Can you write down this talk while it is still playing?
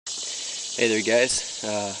Hey there, guys.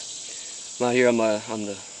 I'm out here on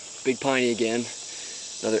the Big Piney again.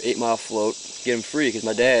 Another 8-mile float. Get them free because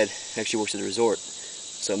my dad actually works at the resort,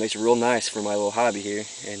 so it makes it real nice for my little hobby here.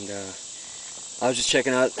 And I was just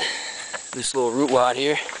checking out this little root wad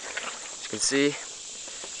here. As you can see,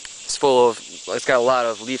 it's full of. It's got a lot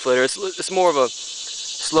of leaf litter. It's more of a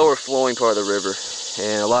slower flowing part of the river,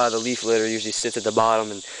 and a lot of the leaf litter usually sits at the bottom,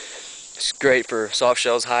 and it's great for soft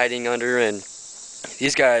shells hiding under. And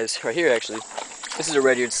these guys right here, actually, this is a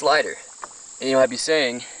red-eared slider. And you might be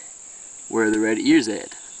saying, where are the red ears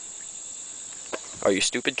at? Are you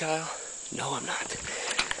stupid, Kyle? No, I'm not.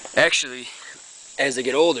 Actually, as they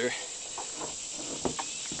get older,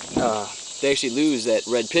 they actually lose that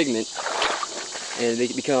red pigment, and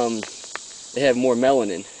they have more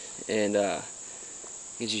melanin. And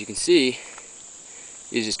as you can see,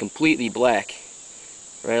 it's just completely black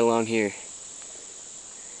right along here.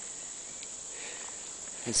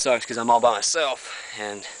 It sucks because I'm all by myself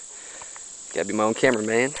and gotta be my own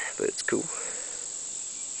cameraman, but it's cool.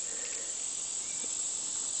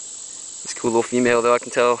 This cool little female, though, I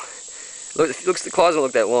can tell. The claws don't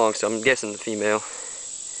look that long, so I'm guessing the female.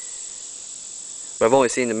 But I've only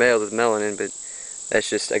seen the males with melanin, but that's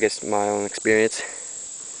just, I guess, my own experience.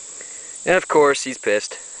 And of course, he's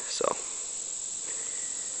pissed, so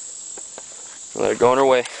I'll let her go on her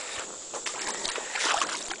way.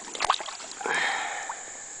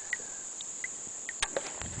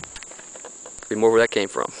 Be more where that came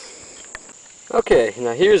from. Okay,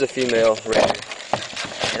 now here's a female red,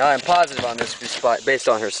 and I am positive on this spot based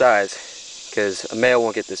on her size, because a male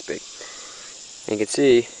won't get this big. And you can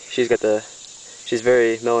see she's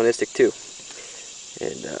very melanistic too,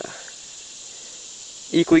 and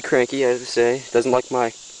equally cranky, I would say. Doesn't like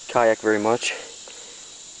my kayak very much.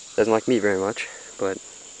 Doesn't like me very much, but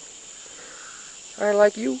I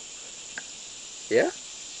like you. Yeah?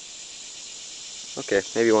 Okay,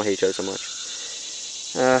 maybe we won't hate each other so much.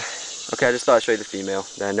 Okay, I just thought I'd show you the female.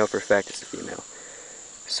 That I know for a fact it's the female.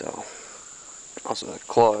 So, also the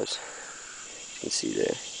claws, you can see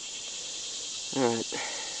there. Alright,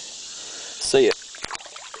 see ya.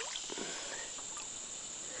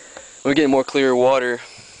 When we get more clear water,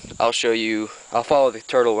 I'll follow the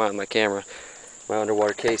turtle around my camera, my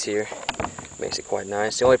underwater case here. Makes it quite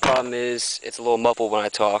nice. The only problem is it's a little muffled when I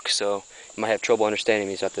talk, so you might have trouble understanding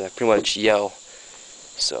me, so I have to pretty much yell.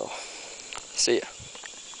 So, see ya.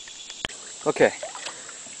 Okay,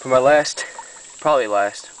 for my probably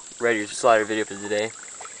last red-eared slider video for today,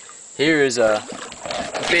 here is a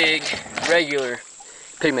big, regular,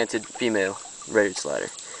 pigmented female red-eared slider.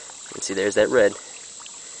 You can see there's that red.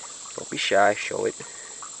 Don't be shy, show it.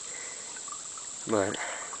 But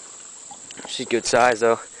she's good size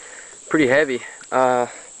though, pretty heavy. I'm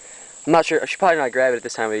not sure, I should probably not grab it at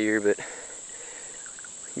this time of the year, but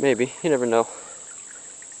maybe, you never know.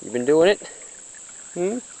 You been doing it?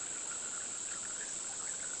 Hmm?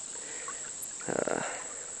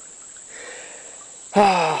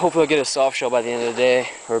 Hopefully I'll get a soft shell by the end of the day,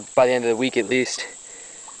 or by the end of the week at least.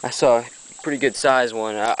 I saw a pretty good size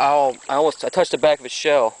one. I touched the back of its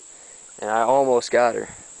shell, and I almost got her.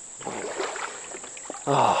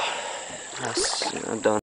 Oh, I'm done.